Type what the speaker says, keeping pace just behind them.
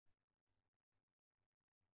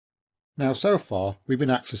Now so far we've been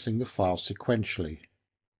accessing the file sequentially.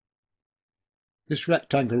 This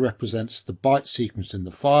rectangle represents the byte sequence in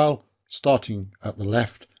the file, starting at the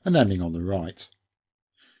left and ending on the right.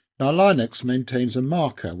 Now Linux maintains a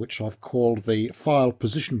marker which I've called the file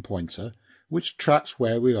position pointer, which tracks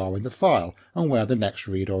where we are in the file and where the next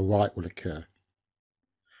read or write will occur.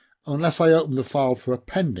 Unless I open the file for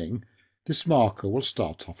appending, this marker will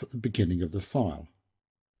start off at the beginning of the file.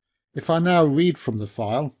 If I now read from the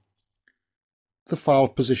file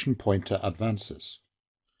position pointer advances.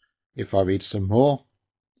 If I read some more,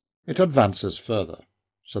 it advances further.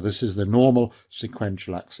 So this is the normal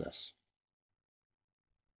sequential access.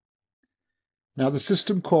 Now the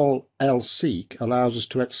system call lseek allows us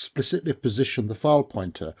to explicitly position the file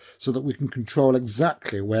pointer so that we can control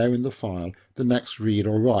exactly where in the file the next read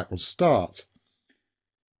or write will start.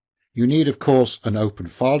 You need, of course, an open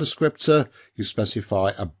file descriptor. You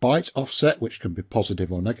specify a byte offset, which can be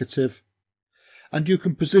positive or negative, and you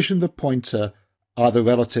can position the pointer either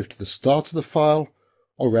relative to the start of the file,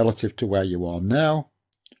 or relative to where you are now,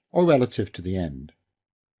 or relative to the end.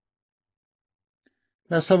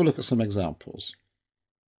 Let's have a look at some examples.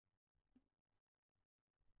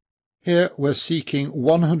 Here we're seeking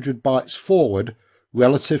 100 bytes forward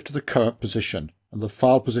relative to the current position, and the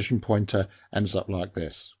file position pointer ends up like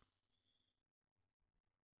this.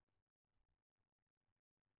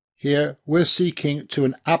 Here we're seeking to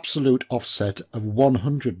an absolute offset of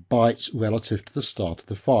 100 bytes relative to the start of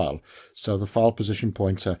the file, so the file position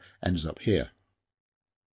pointer ends up here.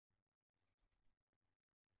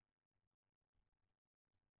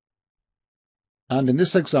 And in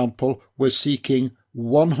this example we're seeking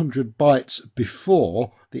 100 bytes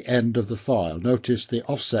before the end of the file. Notice the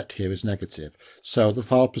offset here is negative, so the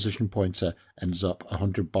file position pointer ends up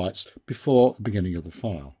 100 bytes before the beginning of the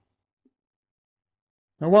file.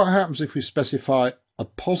 Now what happens if we specify a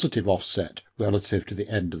positive offset relative to the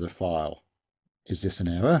end of the file? Is this an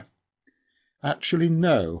error? Actually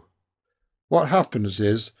no. What happens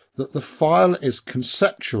is that the file is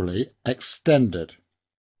conceptually extended.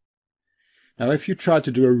 Now if you tried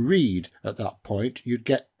to do a read at that point, you'd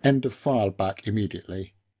get end of file back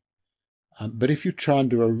immediately. But if you try and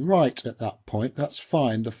do a write at that point, that's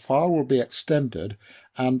fine. The file will be extended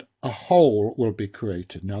and a hole will be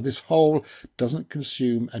created. Now this hole doesn't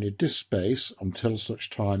consume any disk space until such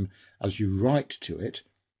time as you write to it,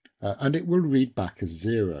 and it will read back as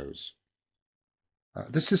zeros.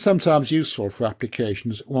 This is sometimes useful for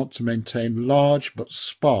applications that want to maintain large but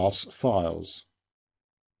sparse files.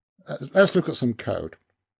 Let's look at some code.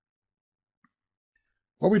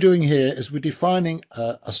 What we're doing here is we're defining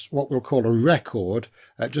what we'll call a record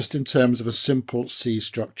just in terms of a simple C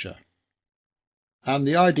structure. And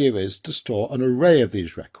the idea is to store an array of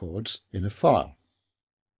these records in a file.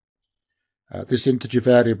 This integer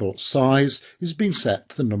variable size is being set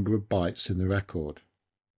to the number of bytes in the record.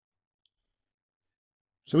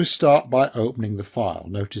 So we start by opening the file.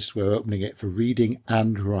 Notice we're opening it for reading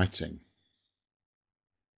and writing.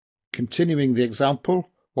 Continuing the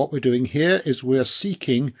example, what we're doing here is we're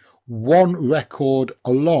seeking one record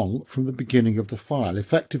along from the beginning of the file.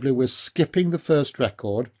 Effectively, we're skipping the first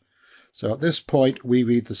record. So at this point, we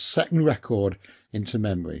read the second record into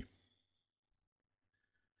memory.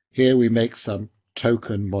 Here we make some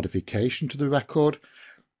token modification to the record,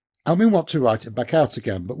 and we want to write it back out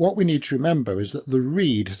again. But what we need to remember is that the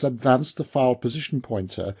read has advanced the file position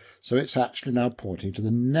pointer, so it's actually now pointing to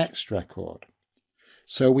the next record.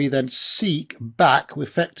 So we then seek back,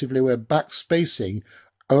 effectively we're backspacing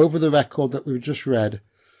over the record that we've just read,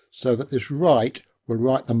 so that this write will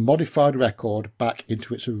write the modified record back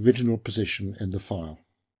into its original position in the file.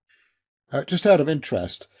 Just out of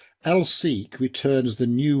interest, lseek returns the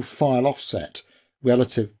new file offset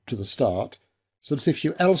relative to the start, so that if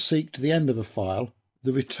you lseek to the end of a file,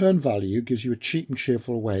 the return value gives you a cheap and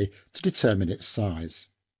cheerful way to determine its size.